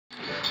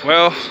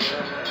Well,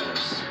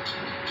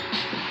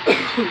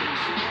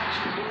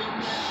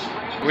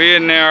 we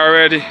in there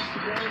already.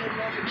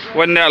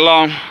 Wasn't that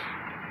long.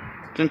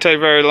 Didn't take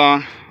very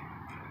long.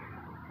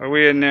 But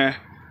we in there.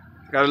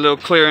 Got a little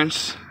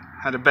clearance.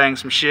 Had to bang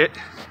some shit.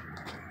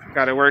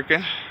 Got it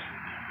working.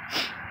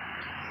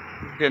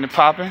 Getting it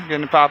popping,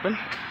 getting it popping.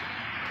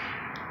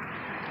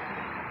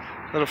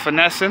 Little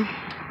finessing.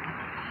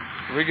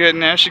 We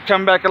getting there. She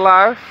come back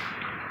alive.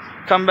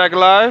 Come back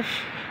alive.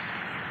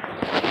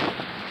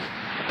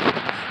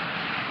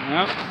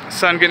 Yep.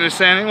 Son getting the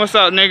sanding. What's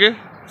up, nigga?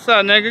 What's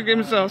up, nigga? Give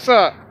me some. What's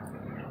up?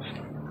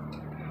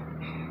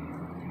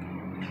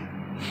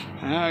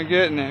 Yeah, we're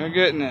getting there. We're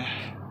getting there.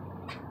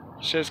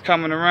 Shit's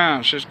coming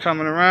around. Shit's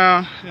coming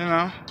around, you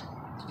know.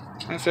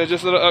 Like I said,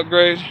 just a little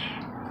upgrade.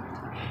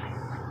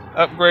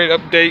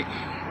 Update.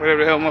 Whatever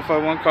the hell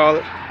motherfucker want to call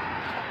it.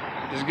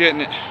 Just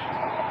getting it.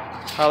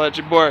 Holla at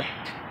your boy.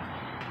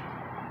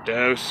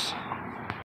 Dose.